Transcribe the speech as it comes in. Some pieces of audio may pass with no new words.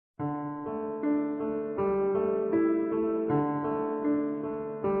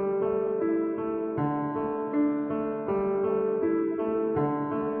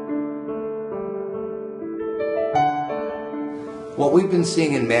What we've been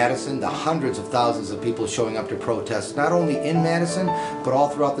seeing in Madison, the hundreds of thousands of people showing up to protest, not only in Madison, but all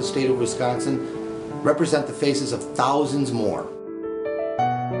throughout the state of Wisconsin, represent the faces of thousands more.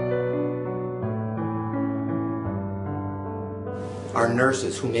 Our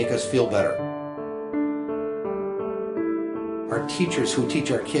nurses who make us feel better. Our teachers who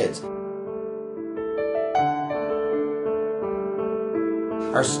teach our kids.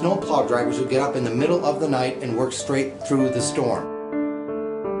 Our snowplow drivers who get up in the middle of the night and work straight through the storm.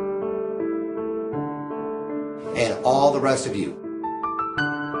 And all the rest of you.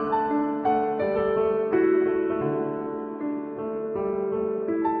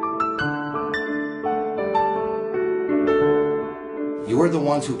 You are the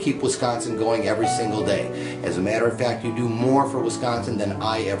ones who keep Wisconsin going every single day. As a matter of fact, you do more for Wisconsin than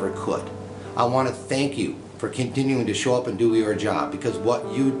I ever could. I want to thank you for continuing to show up and do your job, because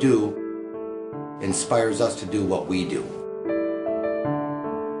what you do inspires us to do what we do.